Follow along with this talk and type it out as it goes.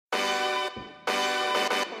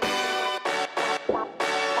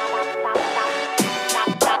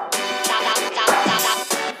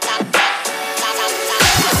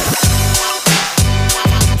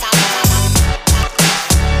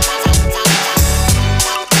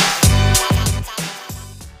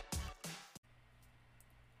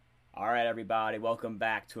everybody? Welcome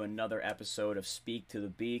back to another episode of Speak to the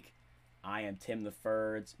Beak. I am Tim the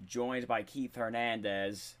Ferds, joined by Keith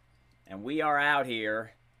Hernandez, and we are out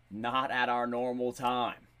here not at our normal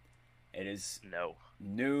time. It is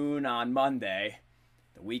noon on Monday.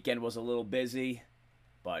 The weekend was a little busy,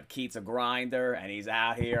 but Keith's a grinder, and he's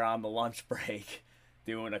out here on the lunch break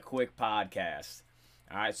doing a quick podcast.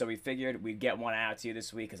 All right, so we figured we'd get one out to you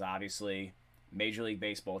this week because obviously Major League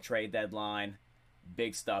Baseball trade deadline,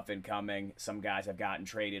 big stuff incoming. Some guys have gotten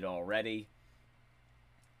traded already.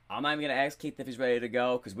 I'm not even going to ask Keith if he's ready to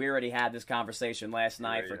go because we already had this conversation last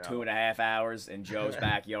night for 2.5 hours in Joe's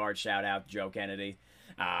backyard. Shout out to Joe Kennedy.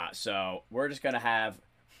 So we're just going to have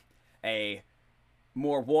a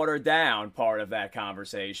more watered down part of that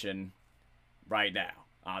conversation right now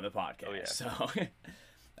on the podcast. Oh, yeah. So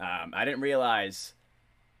I didn't realize,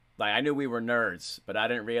 like, I knew we were nerds, but I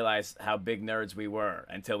didn't realize how big nerds we were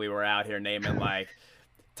until we were out here naming like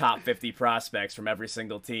top 50 prospects from every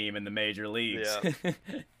single team in the major leagues. Yeah,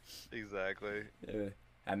 exactly.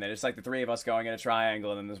 And then it's like the three of us going in a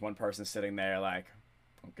triangle, and then there's one person sitting there like,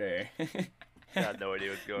 okay. I had no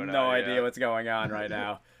idea what's going on. No idea what's going on right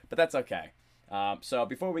now, but that's okay. So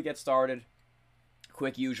before we get started,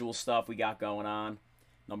 quick usual stuff we got going on.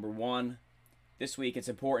 Number one, this week it's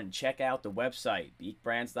important. Check out the website,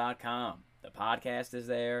 beakbrands.com. The podcast is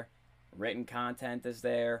there. Written content is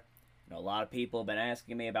there. You know, a lot of people have been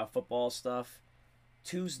asking me about football stuff.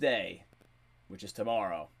 Tuesday, which is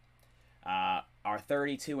tomorrow, our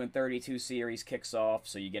 32 and 32 series kicks off,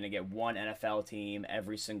 so you're going to get one NFL team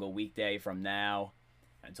every single weekday from now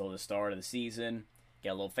until the start of the season. Get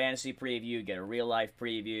a little fantasy preview, get a real-life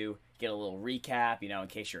preview, get a little recap, you know, in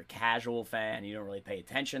case you're a casual fan. You don't really pay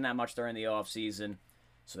attention that much during the off-season,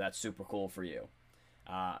 so that's super cool for you.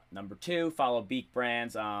 Number two, follow Beak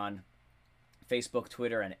Brands on Facebook,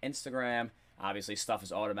 Twitter, and Instagram. Obviously, stuff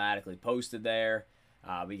is automatically posted there.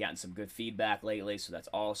 We've gotten some good feedback lately, so that's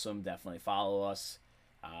awesome. Definitely follow us.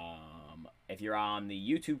 If you're on the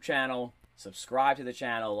YouTube channel, subscribe to the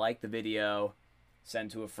channel, like the video,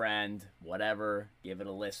 send to a friend, whatever, give it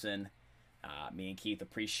a listen. Me and Keith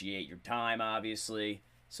appreciate your time, obviously,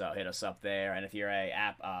 so hit us up there. And if you're an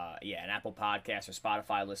Apple Podcast or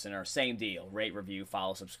Spotify listener, same deal. Rate, review,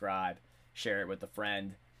 follow, subscribe, share it with a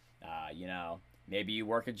friend. You know, maybe you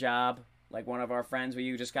work a job like one of our friends where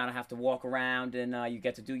you just kind of have to walk around and you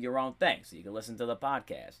get to do your own thing, so you can listen to the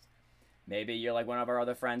podcast. Maybe you're like one of our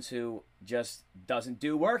other friends who just doesn't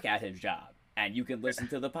do work at his job, and you can listen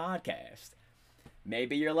to the podcast.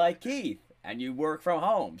 Maybe you're like Keith, and you work from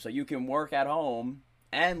home, so you can work at home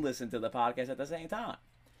and listen to the podcast at the same time.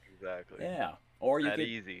 Exactly. Yeah. Or you That could,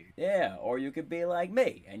 easy. Yeah, or you could be like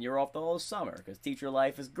me, and you're off the whole summer, because teacher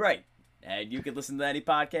life is great, and you can listen to any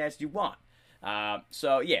podcast you want.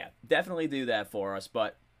 So, yeah, definitely do that for us,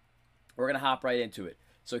 but we're going to hop right into it.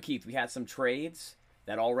 So, Keith, we had some trades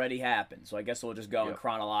that already happened, so I guess we'll just go in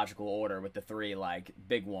chronological order with the three, like,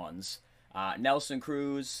 big ones. Nelson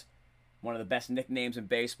Cruz, one of the best nicknames in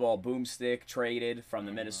baseball, Boomstick, traded from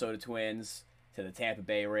the Minnesota Twins to the Tampa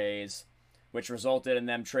Bay Rays, which resulted in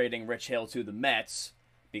them trading Rich Hill to the Mets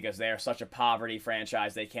because they are such a poverty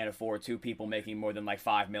franchise they can't afford two people making more than like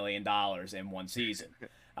 $5 million in one season.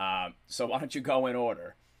 So why don't you go in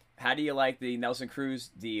order? How do you like the Nelson Cruz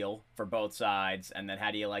deal for both sides, and then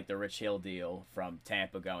how do you like the Rich Hill deal from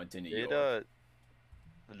Tampa going to New York?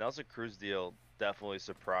 The Nelson Cruz deal definitely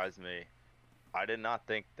surprised me. I did not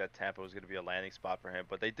think that Tampa was going to be a landing spot for him,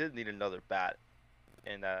 but they did need another bat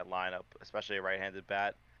in that lineup, especially a right-handed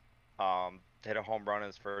bat. Hit a home run in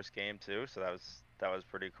his first game too, so that was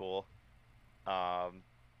pretty cool.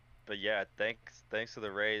 But yeah, thanks to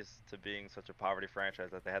the Rays to being such a poverty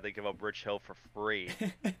franchise that they had to give up Rich Hill for free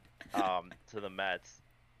to the Mets.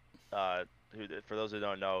 Who, for those who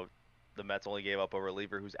don't know, the Mets only gave up a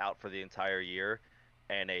reliever who's out for the entire year,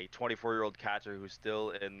 and a 24-year-old catcher who's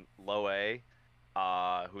still in low A,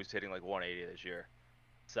 who's hitting like 180 this year.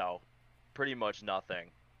 So, pretty much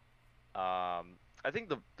nothing. I think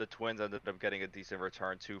the Twins ended up getting a decent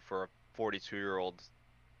return too for a 42-year-old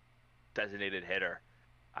designated hitter.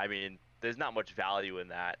 I mean, there's not much value in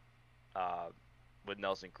that with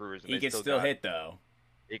Nelson Cruz. He can still hit, though.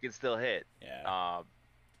 He can still hit. Yeah.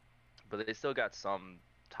 But they still got some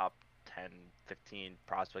top 10, 15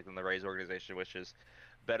 prospect in the Rays organization, which is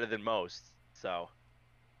better than most. So,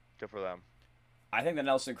 good for them. I think the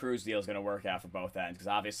Nelson Cruz deal is going to work out for both ends because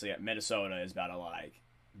obviously Minnesota is about to like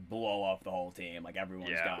blow up the whole team. Like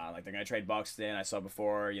everyone's gone. Like they're going to trade Buxton. I saw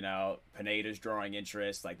before, you know, Pineda's drawing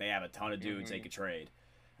interest. Like they have a ton of dudes they could trade.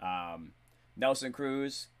 Nelson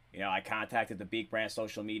Cruz, I contacted the Beak Brand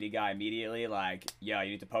social media guy immediately. Like, yo,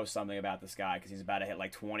 you need to post something about this guy because he's about to hit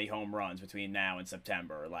like 20 home runs between now and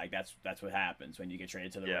September. Like, that's what happens when you get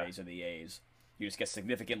traded to the Rays or the A's. You just get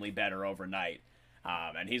significantly better overnight.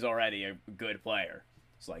 And he's already a good player.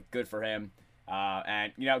 It's like, good for him.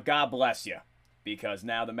 And, God bless you. Because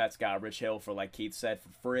now the Mets got Rich Hill for, like Keith said, for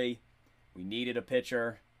free. We needed a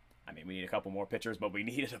pitcher. I mean, we need a couple more pitchers, but we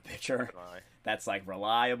needed a pitcher that's, like,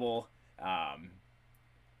 reliable.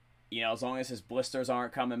 As long as his blisters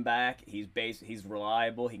aren't coming back, he's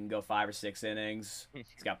reliable. He can go 5 or 6 innings. He's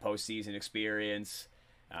got postseason experience.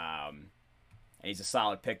 And he's a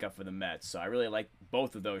solid pickup for the Mets. So I really like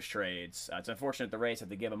both of those trades. It's unfortunate the Rays had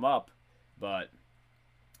to give him up, but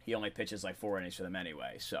he only pitches like 4 innings for them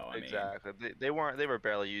anyway. So I mean, exactly. They were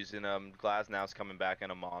barely using him. Glasnow's coming back in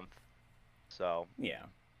a month. So yeah,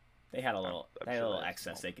 they had a little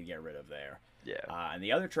excess they could get rid of there. Yeah. And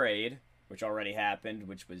the other trade, which already happened,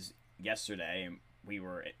 which was yesterday, and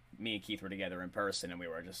me and Keith were together in person, and we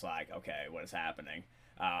were just like, okay, what is happening?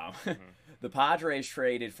 The Padres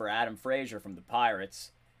traded for Adam Frazier from the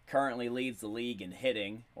Pirates. Currently leads the league in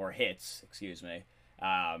hits. Excuse me.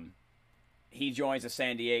 He joins a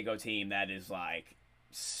San Diego team that is like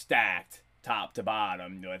stacked top to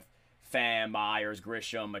bottom with Pham, Myers,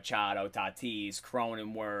 Grisham, Machado, Tatis,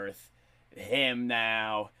 Cronenworth, him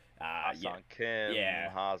now. Kim,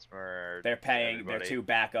 Hosmer. They're paying their 2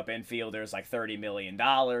 backup infielders like $30 million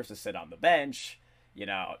to sit on the bench.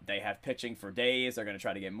 They have pitching for days. They're going to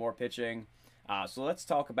try to get more pitching. So let's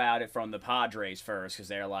talk about it from the Padres first, because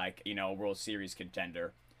they're like, a World Series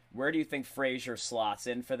contender. Where do you think Frazier slots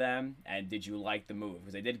in for them? And did you like the move?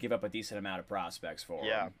 Because they did give up a decent amount of prospects for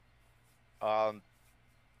him. Yeah.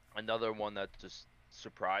 Another one that just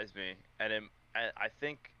surprised me. And I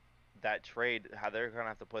think that trade, how they're going to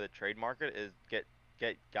have to play the trade market is get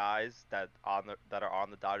guys that are on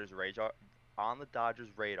the Dodgers radar,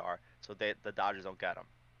 so the Dodgers don't get them.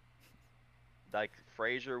 Like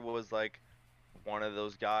Frazier was like one of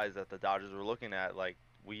those guys that the Dodgers were looking at, like,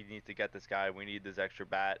 we need to get this guy. We need this extra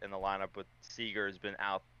bat in the lineup. With Seager has been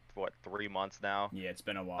out for 3 months now. Yeah, it's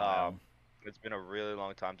been a while. It's been a really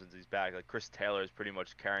long time since he's back. Like Chris Taylor is pretty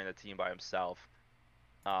much carrying the team by himself.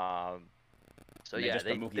 So they just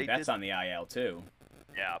put Mookie Betts on the IL too.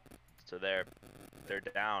 Yeah, so they're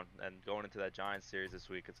down, and going into that Giants series this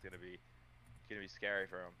week, it's gonna be scary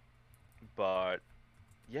for him. But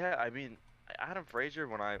yeah, I mean, Adam Frazier,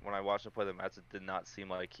 when I watched him play the Mets, it did not seem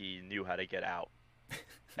like he knew how to get out.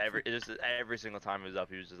 Every single time he was up,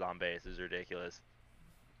 he was just on base. It was ridiculous.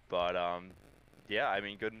 But yeah, I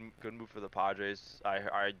mean, good move for the Padres.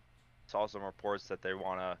 I saw some reports that they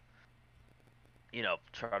want to,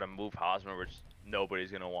 try to move Hosmer, which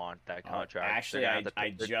nobody's gonna want that contract. Actually,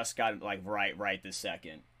 I just got it like right this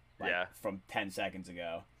second. From 10 seconds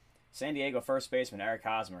ago. San Diego first baseman Eric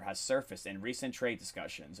Hosmer has surfaced in recent trade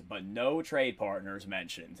discussions, but no trade partners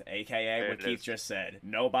mentioned, a.k.a. what Keith just said.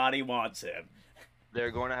 Nobody wants him.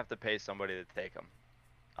 They're going to have to pay somebody to take him,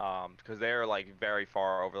 because they're like very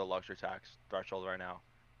far over the luxury tax threshold right now.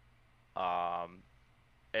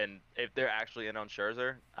 And if they're actually in on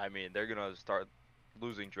Scherzer, I mean, they're going to start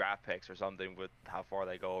losing draft picks or something with how far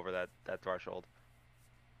they go over that threshold.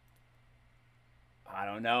 I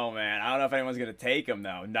don't know, man. I don't know if anyone's going to take him,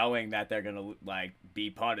 though, knowing that they're going to, like, be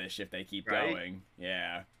punished if they keep going.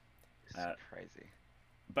 Yeah. It's crazy.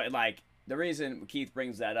 But, like, the reason Keith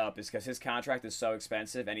brings that up is because his contract is so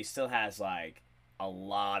expensive, and he still has, like, a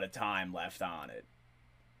lot of time left on it.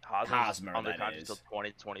 Hosmer, on the contract until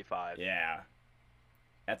 2025. Yeah.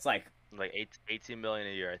 That's, like $18 million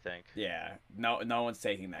a year, I think. Yeah. No one's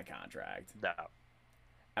taking that contract. No.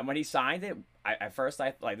 And when he signed it, at first,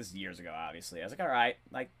 this is years ago, obviously. I was like, all right,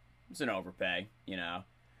 like, it's an overpay,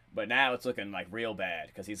 But now it's looking, like, real bad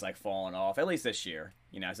because he's, like, falling off, at least this year.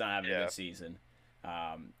 He's not having a good season.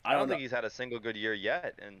 I don't think he's had a single good year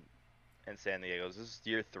yet in San Diego. Is this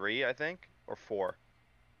year 3, I think, or 4?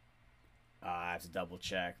 I have to double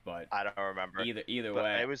check, but I don't remember. Either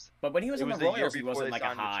way. But when he was in the Royals, he wasn't, like,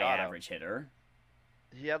 a high average hitter.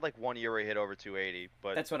 He had like 1 year where he hit over 280,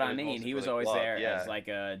 but that's what I mean. He was always there as like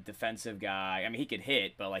a defensive guy. I mean, he could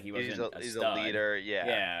hit, but like he wasn't he's stud. a leader. Yeah.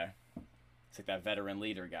 Yeah. It's like that veteran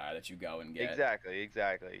leader guy that you go and get. Exactly.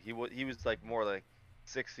 He was like more like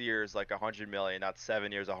 6 years, like 100 million, not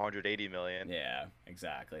 7 years, 180 million. Yeah,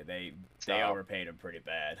 exactly. They overpaid him pretty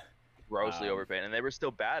bad. Grossly overpaid, and they were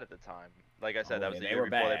still bad at the time. Like I said, that was the year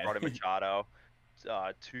before they brought in Machado.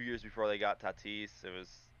 2 years before they got Tatis.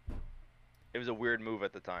 It was a weird move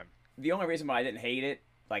at the time. The only reason why I didn't hate it,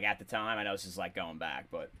 like at the time, I know this is like going back,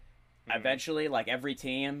 but eventually, like every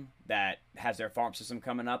team that has their farm system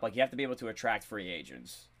coming up, like you have to be able to attract free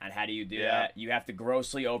agents. And how do you do that? You have to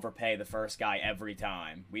grossly overpay the first guy every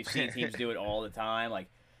time. We've seen teams do it all the time. Like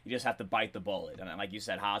you just have to bite the bullet. And like you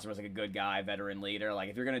said, Hosmer was like a good guy, veteran leader. Like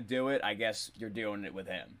if you're gonna do it, I guess you're doing it with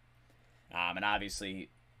him. And obviously,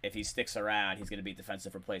 if he sticks around, he's gonna be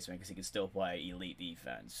defensive replacement because he can still play elite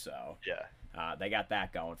defense. So Yeah. they got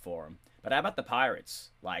that going for him. But how about the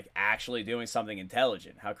Pirates? Like actually doing something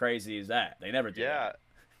intelligent? How crazy is that? They never do. Yeah, that.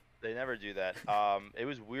 they never do that. It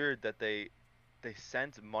was weird that they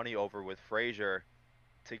sent money over with Frazier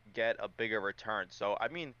to get a bigger return. So I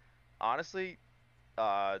mean, honestly,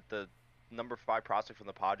 the number 5 prospect from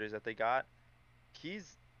the Padres that they got,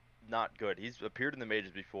 he's not good. He's appeared in the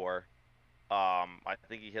majors before. I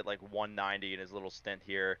think he hit like 190 in his little stint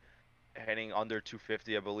here, hitting under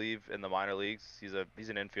 250, I believe, in the minor leagues. He's an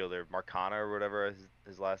infielder, Marcana or whatever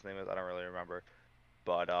his last name is. I don't really remember,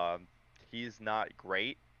 but he's not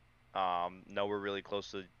great. Nowhere really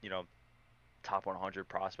close to top 100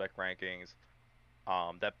 prospect rankings.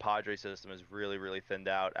 That Padre system is really really thinned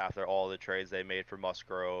out after all the trades they made for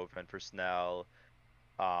Musgrove and for Snell,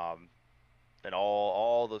 and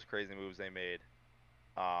all those crazy moves they made.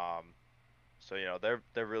 So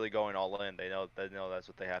they're really going all in. They know that's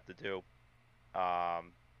what they have to do. I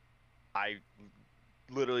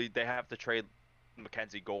literally they have to trade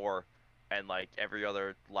Mackenzie Gore and like every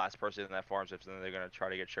other last person in that farm system, and they're gonna try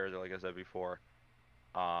to get Scherzer, like I said before.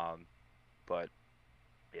 But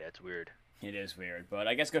yeah, it's weird. It is weird, but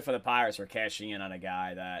I guess good for the Pirates for cashing in on a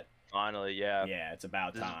guy that. Finally, Yeah, it's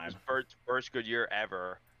about this time. is his first good year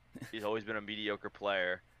ever. He's always been a mediocre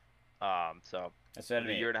player. So That's what I with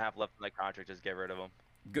mean. a year and a half left in that contract, just get rid of him.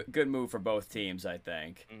 Good move for both teams, I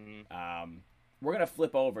think. We're gonna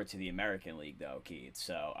flip over to the American League though, Keith.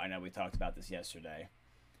 So I know we talked about this yesterday.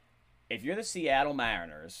 If you're the Seattle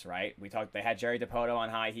Mariners, right? They had Jerry Dipoto on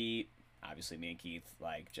High Heat. Obviously, me and Keith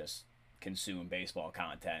like just consume baseball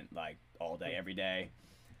content like all day, every day.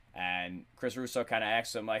 And Chris Russo kind of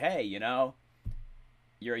asked him like, "Hey,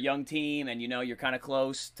 you're a young team, and you're kind of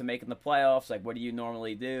close to making the playoffs. Like, what do you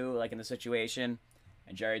normally do like in the situation?"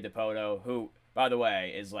 And Jerry Dipoto, who by the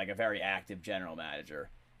way is like a very active general manager,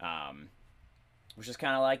 was just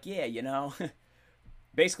kind of like, yeah,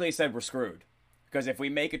 basically he said we're screwed. Because if we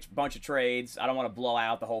make a bunch of trades, I don't want to blow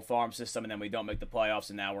out the whole farm system and then we don't make the playoffs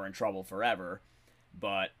and now we're in trouble forever.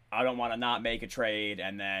 But I don't want to not make a trade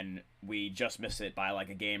and then we just miss it by like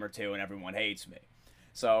a game or two and everyone hates me.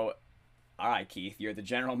 So, all right, Keith, you're the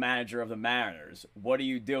general manager of the Mariners. What are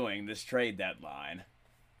you doing this trade deadline?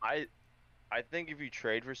 I think if you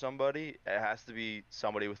trade for somebody, it has to be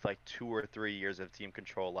somebody with like 2 or 3 years of team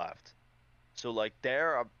control left. So like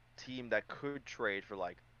they're a team that could trade for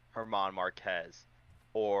like Herman Marquez,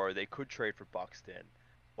 or they could trade for Buxton,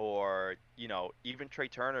 or even Trey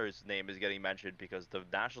Turner's name is getting mentioned because the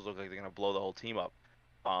Nationals look like they're gonna blow the whole team up.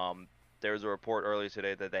 There was a report earlier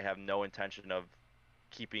today that they have no intention of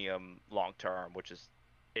keeping him long term, which is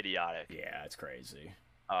idiotic. Yeah, it's crazy.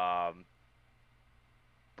 But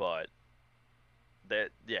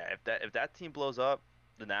if that team blows up,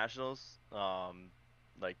 the Nationals,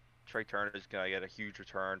 like Trey Turner's gonna get a huge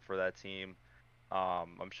return for that team.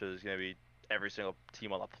 I'm sure there's gonna be every single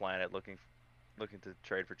team on the planet looking to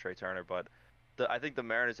trade for Trey Turner. But I think the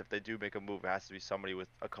Mariners, if they do make a move, it has to be somebody with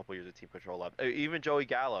a couple years of team control left. Even Joey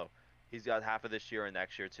Gallo, he's got half of this year and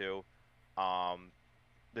next year too.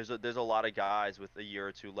 There's a lot of guys with a year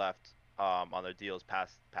or two left on their deals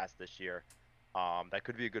past this year. That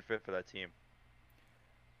could be a good fit for that team.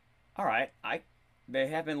 All right, they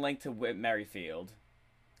have been linked to Whit Merrifield.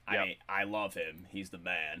 I Yep. mean, I love him. He's the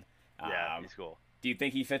man. Yeah, he's cool. Do you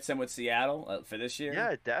think he fits in with Seattle for this year?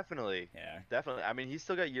 Yeah, definitely. Yeah. Definitely. I mean, he's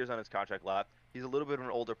still got years on his contract left. He's a little bit of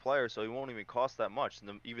an older player, so he won't even cost that much,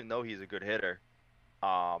 even though he's a good hitter.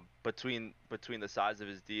 Between the size of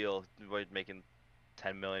his deal, making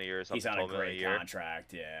 $10 million a year or something, He's on a 12 million great a year.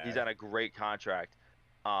 contract. Yeah. He's on a great contract.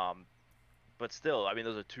 But still, I mean,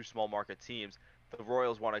 those are two small market teams. The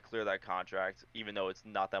Royals want to clear that contract, even though it's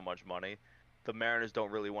not that much money. The Mariners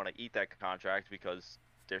don't really want to eat that contract because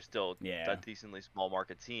they're still a decently small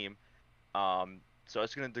market team. So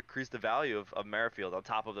it's going to decrease the value of Merrifield on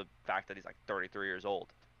top of the fact that he's like 33 years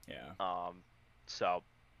old. Yeah.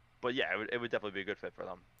 But yeah, it would definitely be a good fit for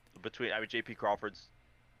them. J.P. Crawford's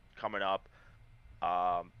coming up.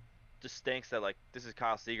 Just stinks that like this is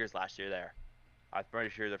Kyle Seager's last year there. I'm pretty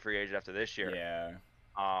sure he's a free agent after this year. Yeah.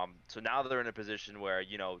 So now they're in a position where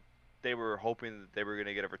they were hoping that they were going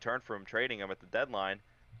to get a return for him trading him at the deadline.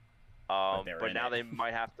 But now they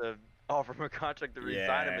might have to offer him a contract to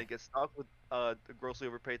re-sign him and get stuck with a grossly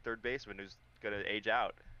overpaid third baseman who's going to age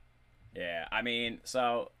out. Yeah, I mean,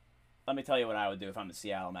 so let me tell you what I would do if I'm the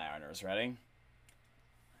Seattle Mariners. Ready?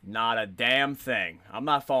 Not a damn thing. I'm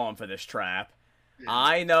not falling for this trap. Yeah.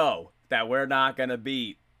 I know that we're not going to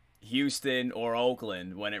beat Houston or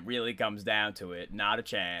Oakland when it really comes down to it. Not a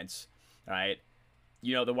chance. Right?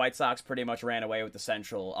 You know, the White Sox pretty much ran away with the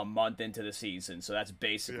Central a month into the season, so that's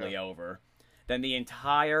basically over. Then the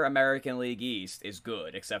entire American League East is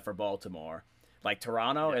good, except for Baltimore. Like,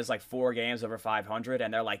 Toronto is like 4 games over 500,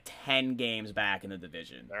 and they're like 10 games back in the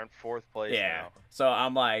division. They're in fourth place Yeah. now. So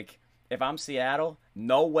I'm like, if I'm Seattle,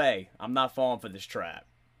 no way. I'm not falling for this trap.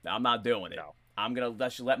 I'm not doing it. No. I'm going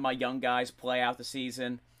to let my young guys play out the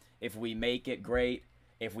season. If we make it, great.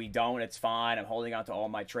 If we don't, it's fine. I'm holding on to all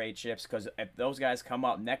my trade chips because if those guys come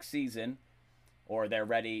up next season or they're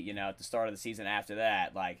ready, you know, at the start of the season after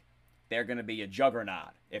that, like, they're going to be a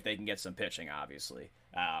juggernaut if they can get some pitching, obviously.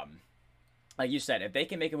 Like you said, if they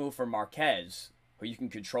can make a move for Marquez, who you can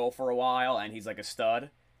control for a while, and he's like a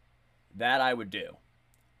stud, that I would do.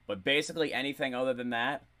 But basically anything other than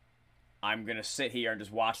that, I'm going to sit here and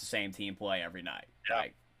just watch the same team play every night. Yeah.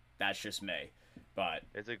 Like, that's just me. But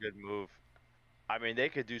It's a good move. I mean, they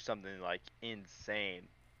could do something like insane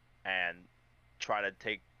and try to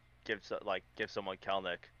give someone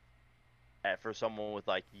Kelnick for someone with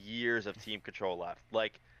like years of team control left.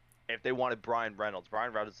 Like if they wanted Brian Reynolds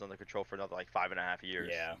is under control for another like 5.5 years.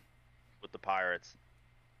 yeah. With the Pirates,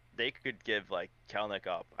 they could give like Kelnick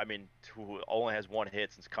up. I mean, who only has 1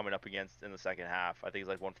 hit since coming up against in the second half. I think he's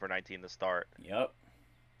like 1 for 19 to start. Yep.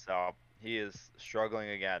 So he is struggling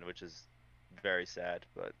again, which is very sad.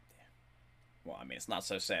 But Well, I mean, it's not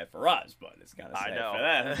so sad for us, but it's kind of I sad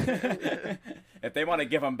know. for them. If they want to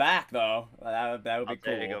give him back, though, that would be I'll cool.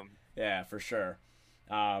 take him. Yeah, for sure.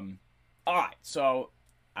 All right, so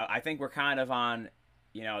I think we're kind of on,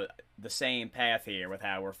 you know, the same path here with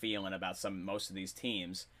how we're feeling about most of these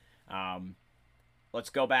teams. Let's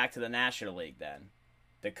go back to the National League then.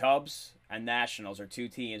 The Cubs and Nationals are 2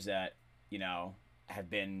 teams that, you know, have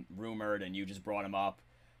been rumored, and you just brought them up.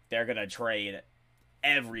 They're gonna trade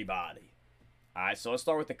everybody. All right, so let's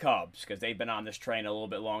start with the Cubs because they've been on this train a little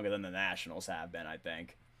bit longer than the Nationals have been, I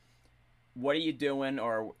think. What are you doing,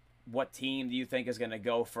 or what team do you think is going to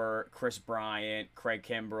go for Chris Bryant, Craig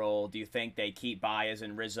Kimbrell? Do you think they keep Baez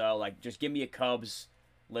and Rizzo? Like, just give me a Cubs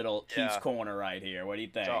little Keith's corner right here. What do you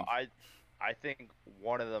think? So I think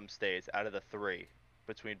one of them stays out of the 3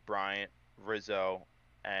 between Bryant, Rizzo,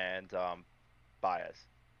 and Baez.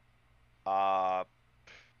 I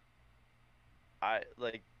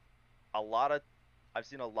like I've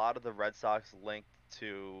seen a lot of the Red Sox linked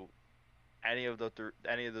to any of those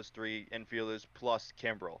 3 infielders plus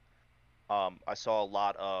Kimbrel. I saw a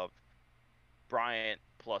lot of Bryant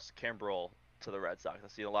plus Kimbrel to the Red Sox. I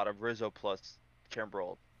see a lot of Rizzo plus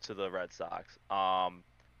Kimbrel to the Red Sox.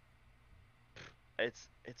 It's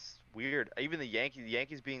weird. Even the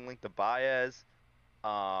Yankees being linked to Baez,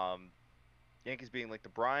 Yankees being linked to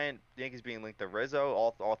Bryant, Yankees being linked to Rizzo,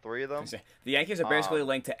 all 3 of them. The Yankees are basically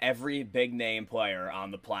linked to every big name player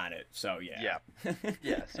on the planet. So yeah.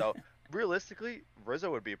 Yeah. So realistically,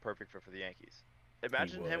 Rizzo would be a perfect fit for the Yankees.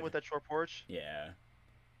 Imagine him with that short porch. Yeah.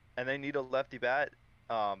 And they need a lefty bat.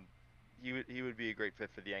 He would be a great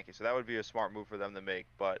fit for the Yankees. So that would be a smart move for them to make,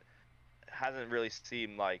 but it hasn't really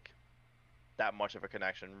seemed like that much of a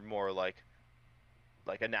connection. More like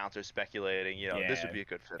announcers speculating, you know, this would be a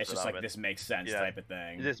good fit it's for just them. like this makes sense type of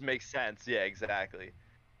thing. This makes sense. Yeah, exactly.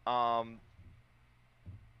 That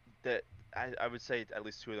I would say at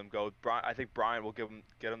least 2 of them go. I think Bryant will get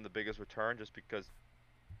him the biggest return just because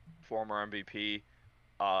former MVP.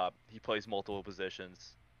 He plays multiple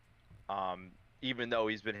positions. Even though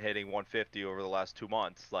he's been hitting 150 over the last 2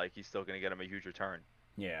 months, like he's still going to get him a huge return.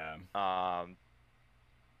 Yeah.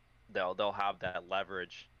 They'll have that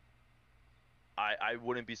leverage. I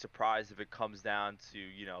wouldn't be surprised if it comes down to,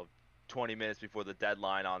 you know, 20 minutes before the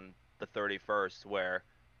deadline on the 31st where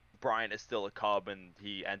Bryant is still a Cub and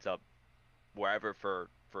he ends up wherever for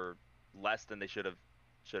less than they should have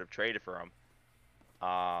traded for him.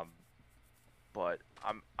 But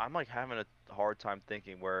I'm like having a hard time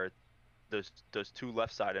thinking where those 2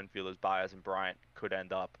 left side infielders, Baez and Bryant, could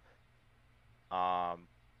end up.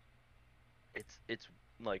 It's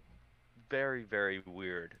like very, very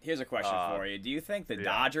weird. Here's a question for you. Do you think the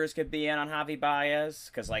Dodgers could be in on Javi Baez?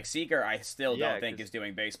 Because, like, Seager, I still don't think is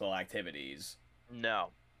doing baseball activities.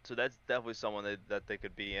 No. So that's definitely someone that they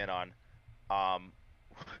could be in on.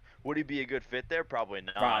 Would he be a good fit there? Probably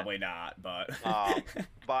not. Probably not, but...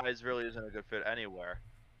 Baez really isn't a good fit anywhere.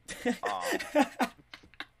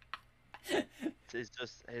 It's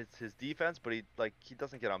just his defense, but he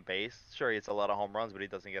doesn't get on base. Sure, he hits a lot of home runs, but he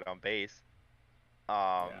doesn't get on base.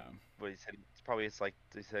 Yeah. But he's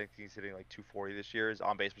hitting like 240 this year. His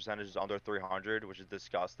on base percentage is under 300, which is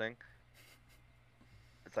disgusting.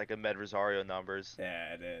 It's like a Med Rosario numbers.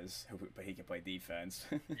 Yeah, it is. But he can play defense.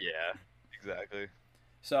 Yeah, exactly.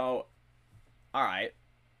 So, all right.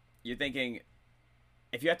 You're thinking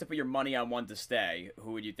if you had to put your money on one to stay,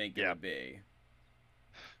 who would you think it Yeah, would be?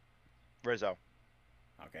 Rizzo.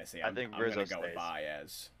 Okay, see, I think I'm Rizzo gonna go with stays.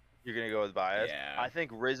 Baez. You're gonna go with Baez. Yeah. I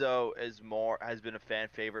think Rizzo has been a fan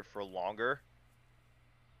favorite for longer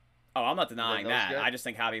Oh, I'm not than denying those that. guys. I just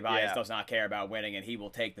think Javi Baez Yeah. does not care about winning, and he will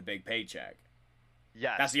take the big paycheck. That's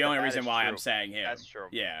Yes, the only that reason is why true. I'm saying him. That's true.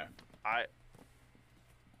 Yeah. I.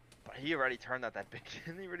 But he already turned out that big.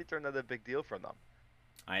 He already turned out that big deal from them.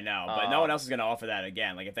 I know, but no one Um. else is going to offer that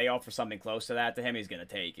again. Like, if they offer something close to that to him, he's going to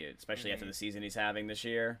take it, especially after Mhm. the season he's having this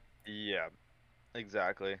year. Yeah.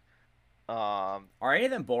 Exactly. Are any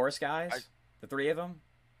of them Boris guys? I The three of them?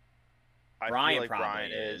 I feel Brian like probably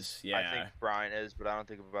Brian is. is. I Yeah. think Brian is, but I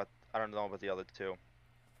don't know about the other two.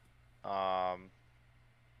 Um.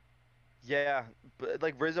 Yeah, but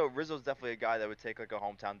like Rizzo's definitely a guy that would take like a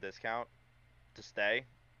hometown discount to stay.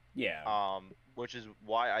 Yeah. Which is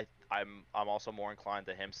why I'm also more inclined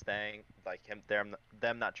to him staying, like them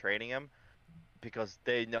not trading him because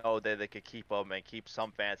they know that they could keep him and keep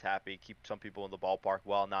some fans happy, keep some people in the ballpark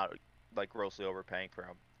while not like grossly overpaying for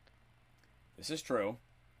him. This is true.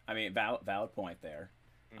 I mean, valid point there.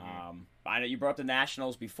 Hmm. I know you brought up the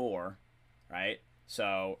Nationals before, right?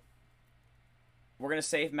 So we're gonna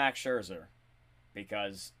save Max Scherzer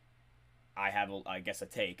because I have, I guess, a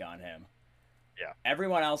take on him. Yeah.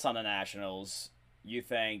 Everyone else on the Nationals, you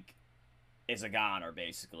think, is a goner,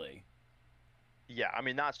 basically. Yeah, I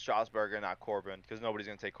mean not Strasburger, not Corbin, because nobody's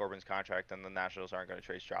gonna take Corbin's contract, and the Nationals aren't gonna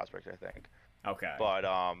trade Strasburg, I think. Okay. But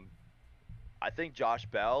I think Josh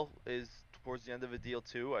Bell is towards the end of a deal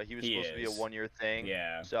too. He was He supposed to be a is. 1 year thing,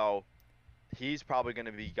 Yeah. so he's probably going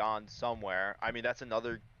to be gone somewhere. I mean, that's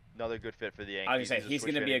another good fit for the I was Yankees. gonna say he's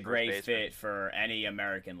switch gonna be a hitting first great baseman. fit for any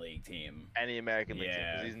American League team. Any American League team,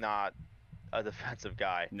 Yeah. because he's not a defensive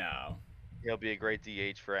guy. No. He'll be a great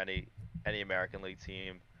DH for any American League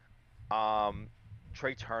team.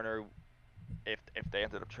 Trey Turner, if they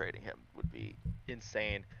ended up trading him, would be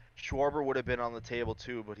insane. Schwarber would have been on the table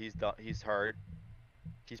too, but he's hurt.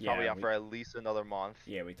 He's probably Yeah. out for at least another month.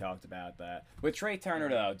 Yeah, we talked about that. With Trey Turner,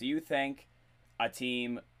 Mhm. though, do you think a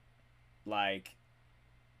team like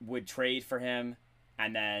would trade for him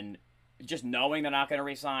and then just knowing they're not going to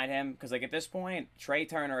re-sign him? Because like at this point, Trey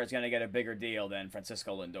Turner is going to get a bigger deal than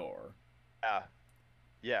Francisco Lindor. Yeah,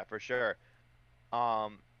 yeah, for sure.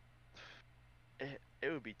 Um, it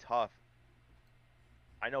would be tough.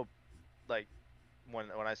 I know, like when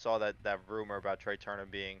I saw that rumor about Trey Turner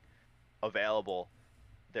being available,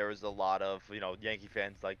 there was a lot of Yankee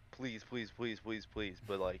fans like please, please, please, please, please,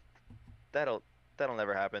 but like that'll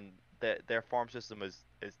never happen. Their farm system is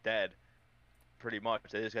dead, pretty much.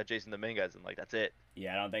 They just got Jason Dominguez and like that's it.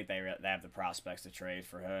 Yeah, I don't think they have the prospects to trade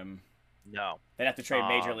for him. No, They'd have to trade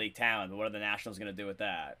major um, league talent, but what are the Nationals going to do with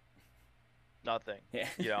that? nothing. Yeah.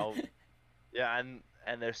 You know, yeah,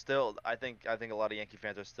 and they're still. I think a lot of Yankee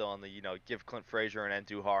fans are still on the give Clint Frazier and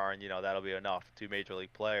Andujar and that'll be enough, two major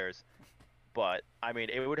league players. But I mean,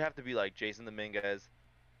 it would have to be like Jason Dominguez,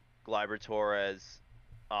 Gleyber Torres,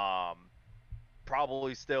 um,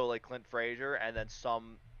 probably still like Clint Frazier, and then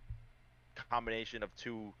some combination of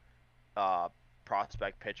two uh,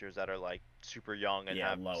 prospect pitchers that are like super young and Yeah,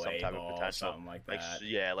 have low some A type of ball, potential. something like Like that.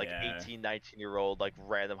 yeah, like Yeah. 18, 19-year-old like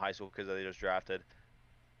random high school kids that they just drafted.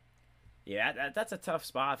 Yeah, that's a tough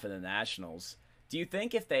spot for the Nationals. Do you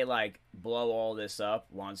think if they like blow all this up,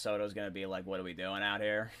 Juan Soto's gonna be like, "What are we doing out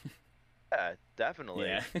here?" Yeah, definitely.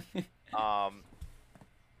 Yeah, Um,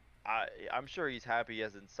 I'm sure he's happy he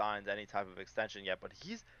hasn't signed any type of extension yet, but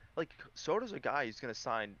he's like Soto's a guy who's gonna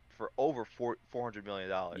sign for over $400 million.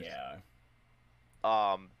 yeah,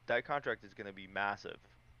 That contract is gonna be massive.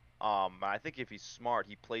 I think if he's smart,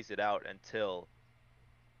 he plays it out until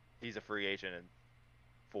he's a free agent in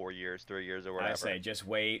 4 years, 3 years, or I whatever. say just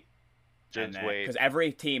wait, Just wait. because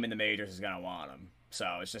every team in the majors is gonna want him.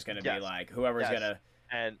 So it's just gonna be Yes. like whoever's Yes.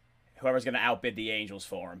 And gonna outbid the Angels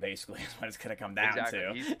for him. Basically, is what it's gonna come down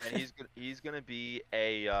to. he's gonna be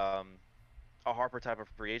a Harper type of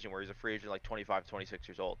free agent where he's a free agent like 25, 26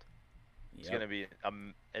 years old. It's Yep. gonna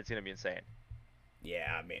be insane.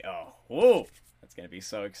 Yeah, I mean, oh, whoa, that's gonna be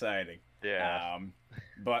so exciting. Yeah.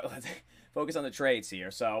 But let's focus on the trades here.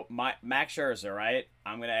 So, Max Scherzer, right?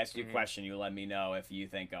 I'm gonna ask you a Mhm. question. You let me know if you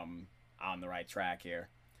think I'm on the right track here.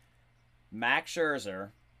 Max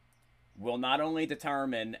Scherzer will not only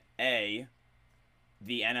determine the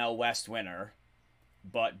NL West winner,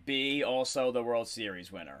 but B, also the World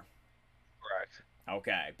Series winner. Correct.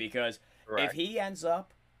 Okay, because if Correct. he ends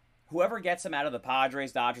up, whoever gets him out of the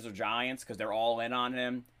Padres, Dodgers, or Giants, because they're all in on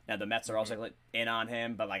him. Now the Mets are Mhm. also in on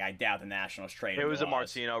him, but like I doubt the Nationals trade It him was to a us.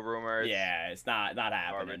 Martino rumor. Yeah, it's not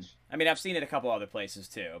happening. Garbage. I mean, I've seen it a couple other places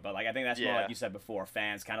too, but like I think that's more like Yeah. you said before.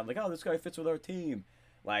 Fans kind of like, oh, this guy fits with our team.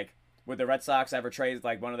 Like, would the Red Sox ever trade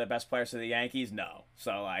like one of their best players to the Yankees? No.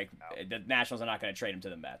 So like No. the Nationals are not going to trade him to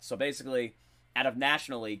the Mets. So basically, out of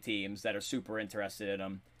National League teams that are super interested in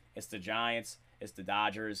him, it's the Giants, it's the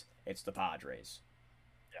Dodgers, it's the Padres.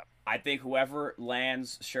 Yeah. I think whoever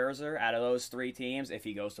lands Scherzer out of those three teams, if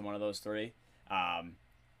he goes to one of those three,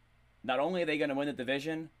 not only are they going to win the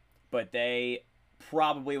division, but they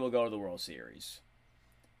probably will go to the World Series.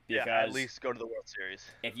 Yeah. Because At least go to the World Series.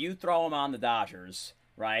 if you throw him on the Dodgers,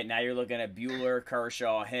 right, now you're looking at Bueller,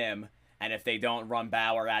 Kershaw, him, and if they don't run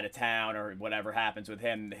Bauer out of town or whatever happens with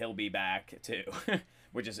him, he'll be back too,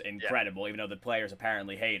 which is incredible, even though the players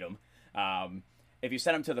apparently hate him. If you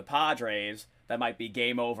send him to the Padres, that might be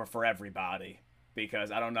game over for everybody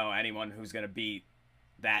because I don't know anyone who's going to beat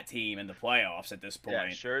that team in the playoffs at this point.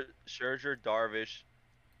 Yeah. Scherzer, Darvish,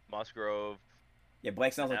 Musgrove. Yeah,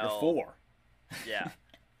 Blake Snell's like your Snell. 4. Yeah.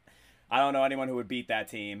 I don't know anyone who would beat that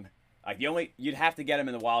team. Like you'd have to get them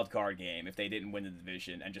in the wild card game if they didn't win the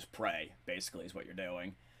division and just pray. Basically, is what you're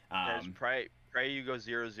doing. Just pray you go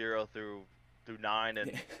 0-0 through 9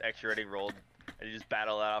 and extra inning rolled, and you just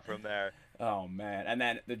battle it out from there. Oh man, and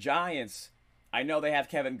then the Giants. I know they have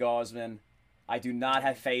Kevin Gausman. I do not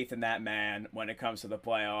have faith in that man when it comes to the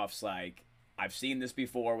playoffs. Like I've seen this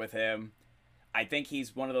before with him. I think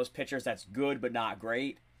he's one of those pitchers that's good but not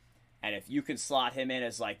great. And if you can slot him in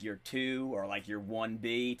as like your 2 or like your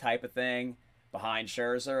 1B type of thing behind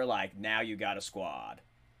Scherzer, like now you got a squad.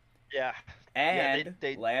 Yeah. And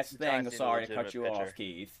they last the thing, Giants need a sorry to cut you legitimate off, pitcher.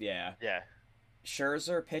 Keith. Yeah, Yeah.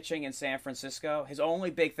 Scherzer pitching in San Francisco. His only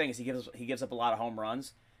big thing is he gives up a lot of home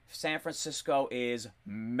runs. San Francisco is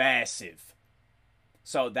massive,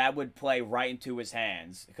 so that would play right into his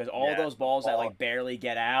hands because all Yeah, those balls that ball- like barely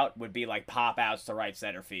get out would be like pop outs to right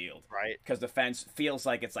center field Right. because the fence feels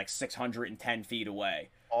like it's like 610 feet away.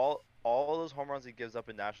 All those home runs he gives up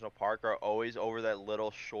in National Park are always over that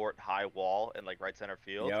little short high wall in like right center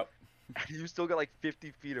field. Yep. You still got like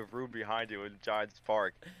 50 feet of room behind you in Giants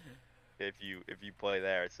Park if you play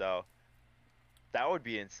there. So that would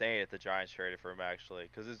be insane if the Giants traded for him actually,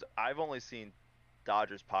 because I've only seen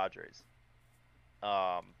Dodgers Padres.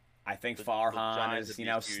 I think The Farhan Giants is would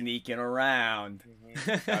be huge. sneaking around.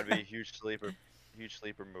 That would be a huge sleeper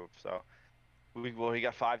move. So we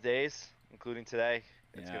got 5 days, including today.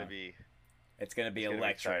 It's Yeah. gonna be It's gonna be It's gonna be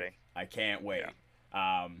electric. exciting. I can't wait.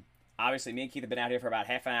 Obviously, me and Keith have been out here for about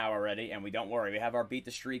half an hour already, and we don't worry. We have our beat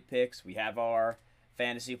the streak picks. We have our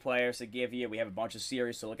fantasy players to give you. We have a bunch of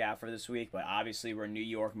series to look out for this week. But obviously, we're New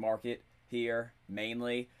York market here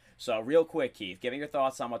mainly. So real quick, Keith, give me your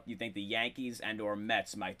thoughts on what you think the Yankees and/or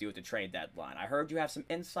Mets might do at the trade deadline. I heard you have some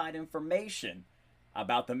inside information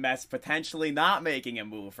about the Mets potentially not making a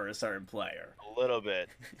move for a certain player. a little bit.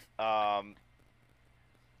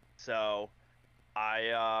 So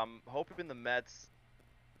I hoping the Mets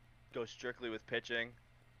go strictly with pitching.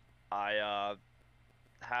 I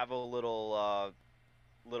have a little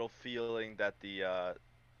feeling that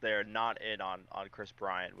they're not in on Chris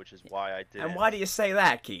Bryant, which is why I did. And why do you say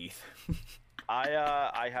that, Keith?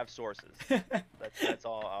 I have sources. That's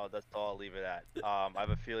all. That's all I'll leave it at. I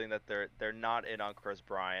have a feeling that they're not in on Chris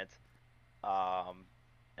Bryant,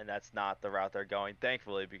 and that's not the route they're going.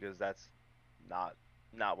 Thankfully, because that's not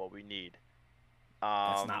what we need.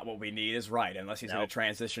 That's not what we need, is right, unless he's going Nope. to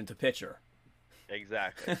transition to pitcher.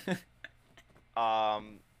 Exactly.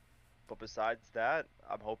 But besides that,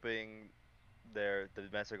 I'm hoping the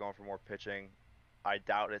Mets are going for more pitching. I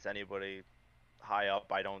doubt it's anybody high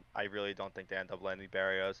up. I really don't think they end up landing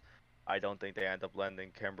Barrios. I don't think they end up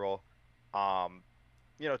landing Kimbrel.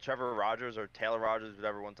 Trevor Rogers or Taylor Rogers,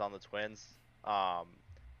 whatever one's on the Twins.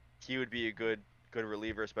 He would be a good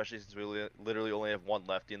reliever, especially since we literally only have one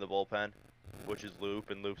lefty in the bullpen, which is Loop,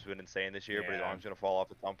 and Loop's been insane this year, but his Yeah. arm's gonna fall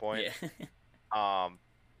off at some point. Yeah.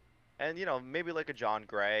 And maybe like a John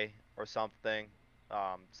Gray or something,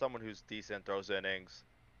 someone who's decent, throws innings,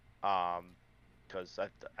 because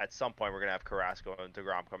at some point we're gonna have Carrasco and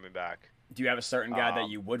DeGrom coming back. Do you have a certain guy that Um,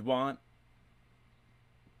 you would want?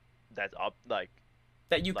 That's up like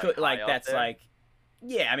That you like could, like, high up that's there? like,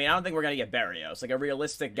 yeah, I mean, I don't think we're going to get Barrios. Like, a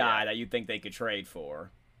realistic guy Yeah. that you think they could trade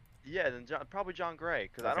for. yeah, then probably John Gray,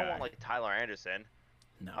 because I don't Okay. want like Tyler Anderson.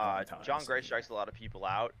 No. I don't want John Gray Thomas. strikes a lot of people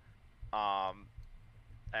out.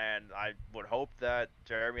 And I would hope that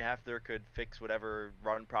Jeremy Hefner could fix whatever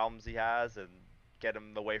run problems he has and get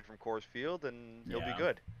him away from Coors Field, and he'll be Yeah.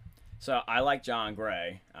 good. So I like John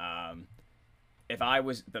Gray. If I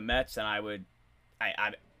was the Mets, then I would.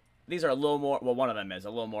 These are a little more. Well, one of them is a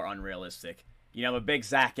little more unrealistic. You know, I'm a big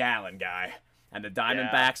Zach Allen guy, and the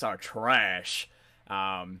Diamondbacks are trash.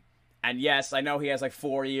 And yes, I know he has like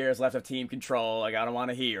 4 years left of team control. Like, I don't want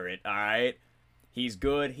to hear it. All right, he's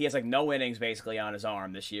good. He has like no innings basically on his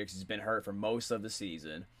arm this year because he's been hurt for most of the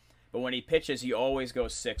season. But when he pitches, he always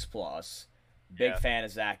goes 6+. Big Yeah. fan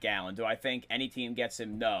of Zach Allen. Do I think any team gets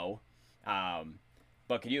him? No.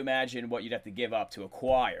 But can you imagine what you'd have to give up to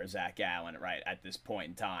acquire Zach Allen right at this point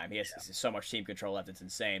in time? He has so much team control left, it's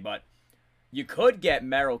insane. But you could get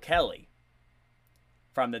Merrill Kelly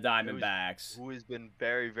from the Diamondbacks, Who has been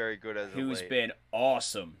very, very good as of who's late. been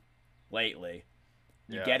awesome lately.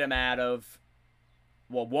 You Yeah. get him out of,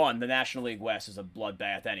 well, one, the National League West is a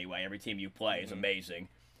bloodbath anyway. Every team you play is amazing.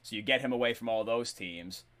 So you get him away from all those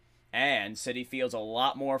teams. And Citi Field's a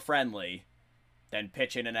lot more friendly than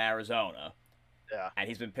pitching in Arizona. Yeah. And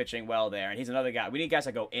he's been pitching well there. And he's another guy. We need guys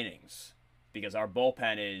that go innings because our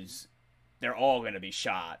bullpen is, they're all going to be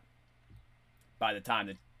shot by the time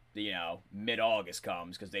that, mid-August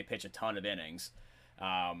comes because they pitch a ton of innings.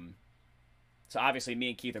 So obviously me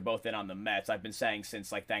and Keith are both in on the Mets. I've been saying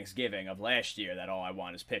since like Thanksgiving of last year that all I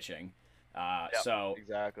want is pitching. So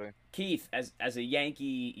Exactly. Keith, as a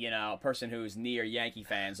Yankee, person who's near Yankee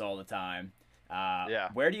fans all the time,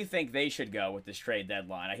 where do you think they should go with this trade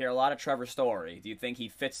deadline? I hear a lot of Trevor Story. Do you think he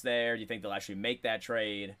fits there? Do you think they'll actually make that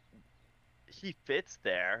trade? He fits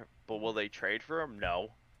there, but will they trade for him?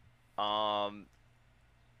 No.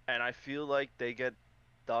 And I feel like they get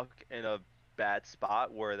stuck in a bad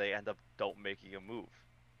spot where they end up don't making a move.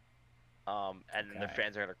 And then the Okay.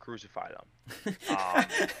 fans are gonna crucify them.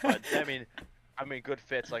 But I mean, good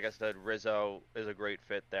fits. Like I said, Rizzo is a great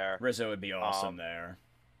fit there. Rizzo would be awesome there.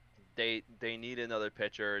 They need another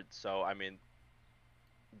pitcher, so I mean,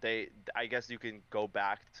 I guess you can go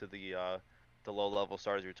back to the low level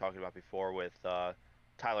starters we were talking about before with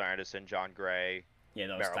Tyler Anderson, John Gray. Yeah,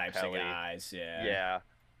 those Merrill types Kelly. of guys. Yeah. Yeah.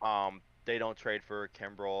 They don't trade for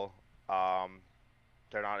Kimbrel.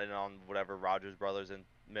 They're not in on whatever Rogers brothers in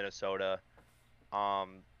Minnesota.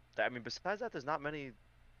 Besides that, there's not many,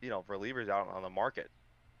 relievers out on the market.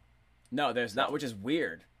 No, there's not, which is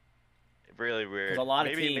weird. Really weird. Because a lot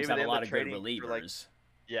of Maybe teams they have a end lot up of good trading for, like, relievers.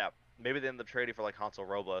 yeah, maybe they end up trading for like Hansel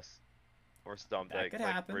Robles or something That could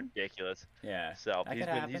like happen. ridiculous. Yeah. So that he's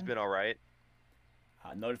could been happen. all right.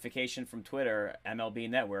 Notification from Twitter, MLB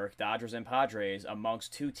Network, Dodgers and Padres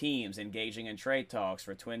amongst two teams engaging in trade talks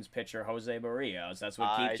for Twins pitcher Jose Barrios. That's what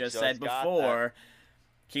I Keith just just said got before.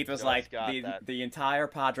 Keith was Just like, got that. the entire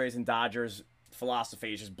Padres and Dodgers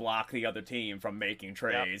philosophy is just block the other team from making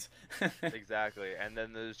trades. Exactly. And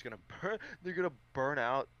then they're gonna burn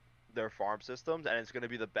out their farm systems, and it's gonna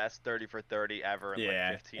be the best 30 for 30 ever in Yeah,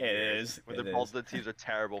 like 15 it years. is. When It both is. the teams are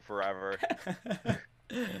terrible forever.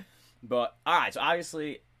 But, alright, so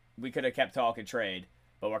obviously we could have kept talking trade,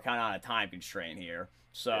 but we're kind of on a time constraint here.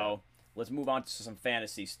 So let's move on to some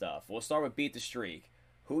fantasy stuff. We'll start with Beat the Streak.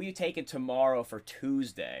 Who are you taking tomorrow for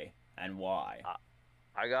Tuesday, and why?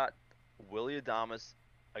 I got Willie Adames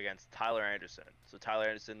against Tyler Anderson. So Tyler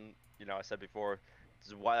Anderson, I said before, this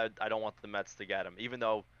is why I don't want the Mets to get him, even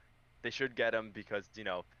though they should get him because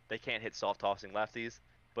they can't hit soft tossing lefties.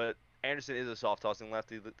 But Anderson is a soft tossing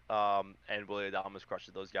lefty, and Willie Adames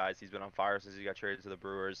crushes those guys. He's been on fire since he got traded to the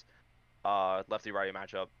Brewers. Lefty righty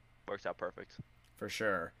matchup works out perfect. For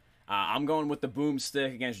sure. I'm going with the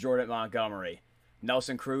boomstick against Jordan Montgomery.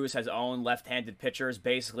 Nelson Cruz has owned left-handed pitchers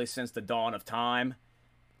basically since the dawn of time.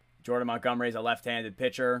 Jordan Montgomery is a left-handed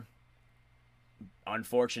pitcher.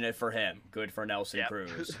 Unfortunate for him. Good for Nelson Yep.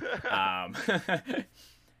 Cruz.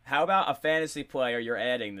 How about a fantasy player you're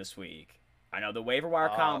adding this week? I know the waiver wire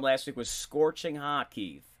column last week was scorching hot,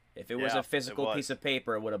 Keith. If it was Yeah, a physical it was. piece of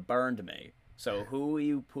paper, it would have burned me. So who are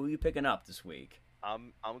you picking up this week?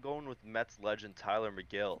 I'm going with Mets legend Tyler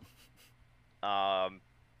McGill.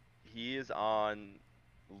 He is on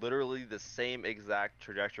literally the same exact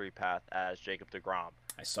trajectory path as Jacob deGrom.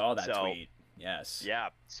 I saw that So- tweet. Yes. Yeah.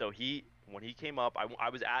 So when he came up, I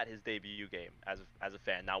was at his debut game as a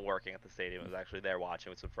fan, not working at the stadium. I was actually there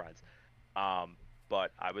watching with some friends.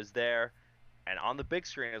 But I was there, and on the big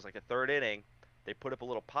screen, it was like a third inning. They put up a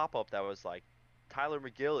little pop-up that was like, Tyler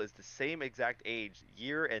McGill is the same exact age,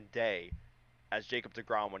 year and day, as Jacob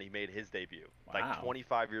deGrom when he made his debut. Wow. Like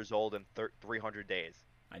 25 years old and 300 days.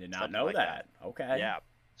 I did not Something know like that. Okay. Yeah.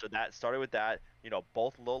 So that started with that.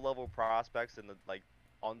 Both low-level prospects in the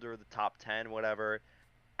under the top 10, whatever.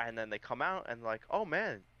 And then they come out and like, oh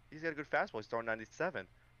man, he's got a good fastball. He's throwing 97.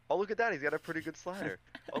 Oh, look at that, he's got a pretty good slider.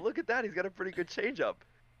 Oh, look at that, he's got a pretty good changeup.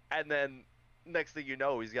 And then next thing you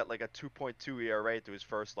know, he's got like a 2.2 ERA through his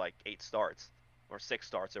first like 8 starts or 6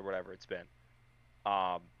 starts or whatever it's been.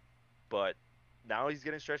 Um, but now he's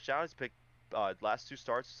getting stretched out. He's picked last 2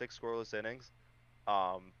 starts, 6 scoreless innings.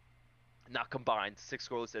 Um, Not combined, 6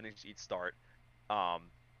 scoreless innings each start.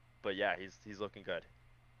 Um, but yeah, he's looking good.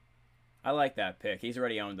 I like that pick. He's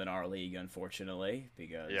already owned in our league, unfortunately,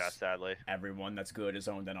 because Yeah, sadly. everyone that's good is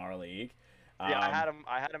owned in our league. Yeah,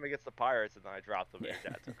 I had him against the Pirates, and then I dropped him. Yeah.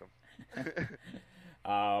 And Dad took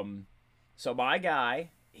him. So my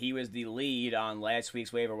guy, he was the lead on last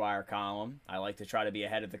week's waiver wire column. I like to try to be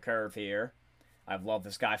ahead of the curve here. I've loved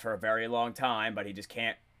this guy for a very long time, but he just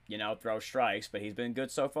can't, throw strikes. But he's been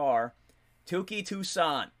good so far. Touki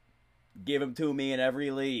Toussaint. Give him to me in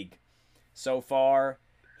every league. So far,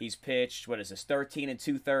 he's pitched, 13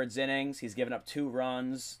 2/3 innings. He's given up 2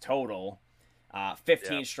 runs total.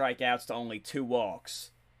 15 strikeouts to only 2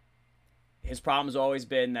 walks. His problem's always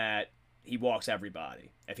been that he walks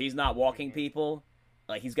everybody. If he's not walking people,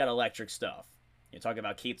 like, he's got electric stuff. You're talking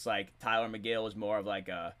about Keith's, like, Tyler McGill is more of like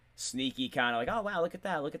a sneaky kind of like, oh, wow, look at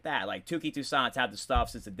that, look at that. Like, Touki Toussaint's had the stuff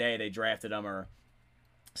since the day they drafted him or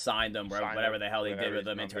signed him, whatever the hell they did with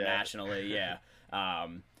him internationally. Yeah.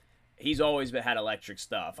 He's always had electric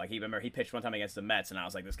stuff. Like, he pitched one time against the Mets, and I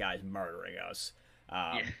was like, this guy's murdering us.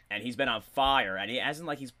 And he's been on fire, and he hasn't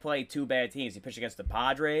like he's played 2 bad teams. He pitched against the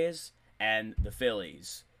Padres and the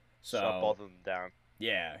Phillies. So shut both of them down.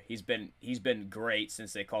 Yeah, he's been great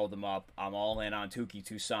since they called him up. I'm all in on Touki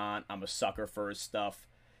Toussaint. I'm a sucker for his stuff.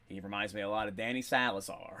 He reminds me a lot of Danny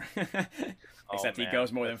Salazar, except he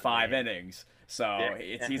goes more than 5 innings. So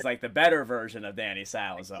he's like the better version of Danny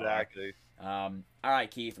Salazar. Exactly. All right,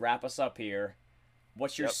 Keith, wrap us up here.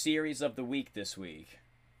 What's your series of the week this week?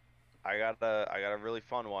 I got a really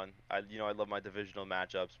fun one. I love my divisional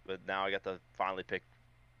matchups, but now I got to finally pick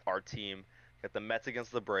our team. Got the Mets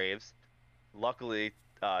against the Braves. Luckily,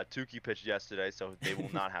 Touki pitched yesterday, so they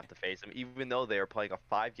will not have to face him, even though they are playing a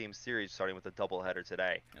 5-game series starting with a doubleheader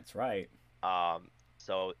today. That's right.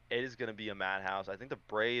 So it is going to be a madhouse. I think the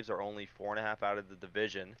Braves are only 4.5 out of the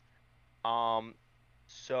division.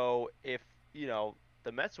 So if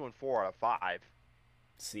the Mets win 4 out of 5.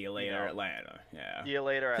 See you later, Atlanta. Yeah. See you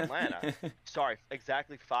later, Atlanta. Sorry,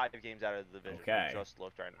 exactly 5 games out of the division. Okay. I just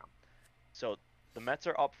looked right now. So the Mets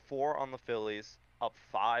are up 4 on the Phillies, up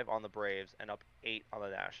 5 on the Braves, and up 8 on the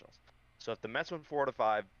Nationals. So if the Mets win 4 to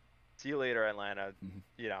 5, see you later, Atlanta.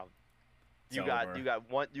 You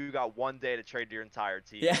got one day to trade your entire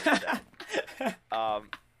team. Yeah.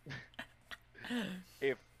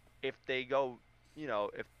 If they go,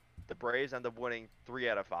 if the Braves end up winning 3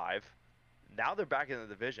 out of 5. Now they're back in the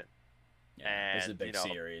division. Yeah, and, this is a big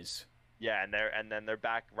series. Yeah, and then they're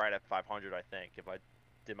back right at 500, I think, if I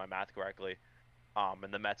did my math correctly.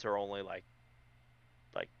 And the Mets are only like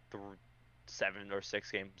 7 or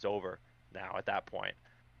 6 games over now at that point.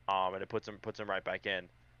 And it puts them right back in.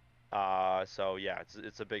 So yeah,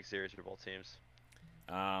 it's a big series for both teams.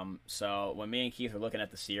 So when me and Keith were looking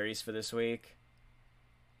at the series for this week,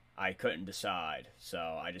 I couldn't decide,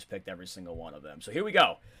 so I just picked every single one of them. So here we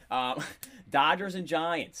go. Dodgers and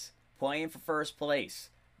Giants playing for first place.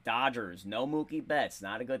 Dodgers, no Mookie Betts,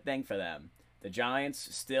 not a good thing for them. The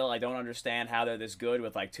Giants, still, I don't understand how they're this good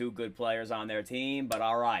with like 2 good players on their team, but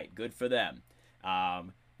all right, good for them.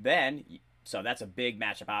 So that's a big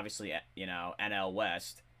matchup, obviously, NL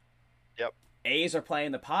West. Yep. A's are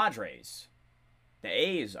playing the Padres. The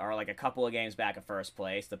A's are like a couple of games back in first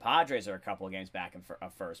place. The Padres are a couple of games back in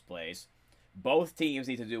first place. Both teams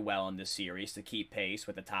need to do well in this series to keep pace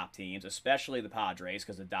with the top teams, especially the Padres,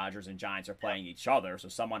 because the Dodgers and Giants are playing each other, so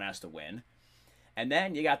someone has to win. And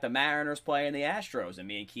then you got the Mariners playing the Astros, and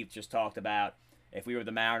me and Keith just talked about if we were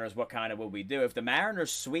the Mariners, what kind of would we do? If the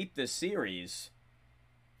Mariners sweep this series,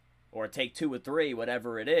 or take 2 or 3,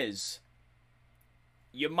 whatever it is,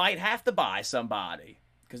 you might have to buy somebody,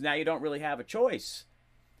 because now you don't really have a choice.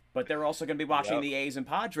 But they're also going to be watching the A's and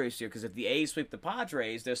Padres here, because if the A's sweep the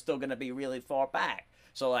Padres, they're still going to be really far back.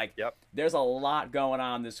 So, there's a lot going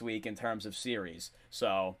on this week in terms of series.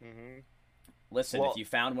 So, listen, if you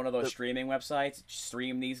found one of those streaming websites,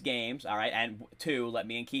 stream these games, all right? And 2, let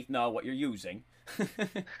me and Keith know what you're using.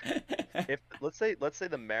 If let's say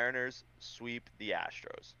the Mariners sweep the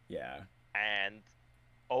Astros. Yeah. And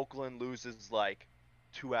Oakland loses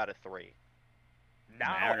 2 out of 3.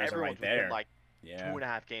 Now Mariners everyone's are right within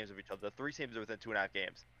 2.5 games of each other. The 3 teams are within 2.5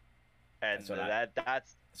 games, and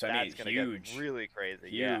that's going to get really crazy.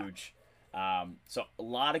 Huge. Yeah. So a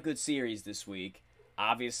lot of good series this week.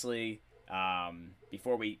 Obviously,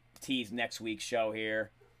 before we tease next week's show here,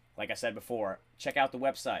 like I said before, check out the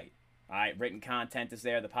website. All right, written content is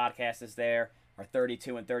there. The podcast is there. Our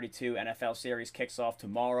 32 and 32 NFL series kicks off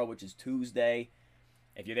tomorrow, which is Tuesday.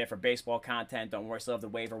 If you're there for baseball content, don't worry, still have the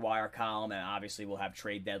waiver wire column, and obviously we'll have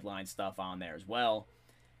trade deadline stuff on there as well.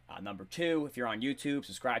 Number 2, if you're on YouTube,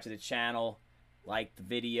 subscribe to the channel, like the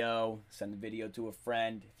video, send the video to a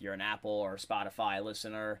friend. If you're an Apple or Spotify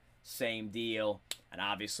listener, same deal. And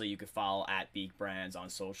obviously you can follow at Beak Brands on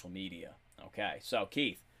social media. Okay, so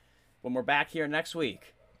Keith, when we're back here next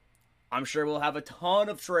week, I'm sure we'll have a ton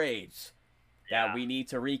of trades that we need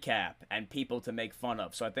to recap and people to make fun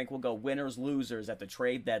of. So I think we'll go winners, losers at the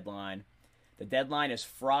trade deadline. The deadline is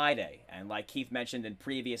Friday, and like Keith mentioned in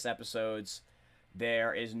previous episodes,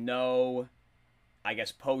 there is no, I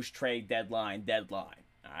guess, post-trade deadline.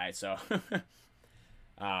 All right, so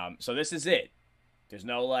so this is it. There's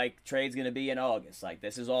no, like, trade's going to be in August. Like,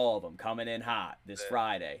 this is all of them coming in hot this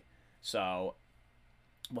Friday. So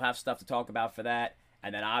we'll have stuff to talk about for that.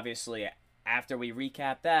 And then, obviously, after we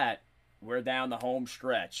recap that, we're down the home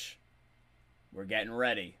stretch. We're getting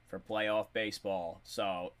ready for playoff baseball.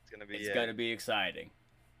 So it's going to be exciting.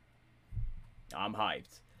 I'm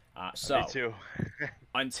hyped. Me too.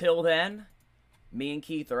 Until then, me and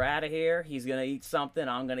Keith are out of here. He's going to eat something.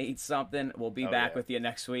 I'm going to eat something. We'll be back with you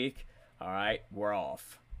next week. All right, we're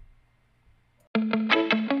off.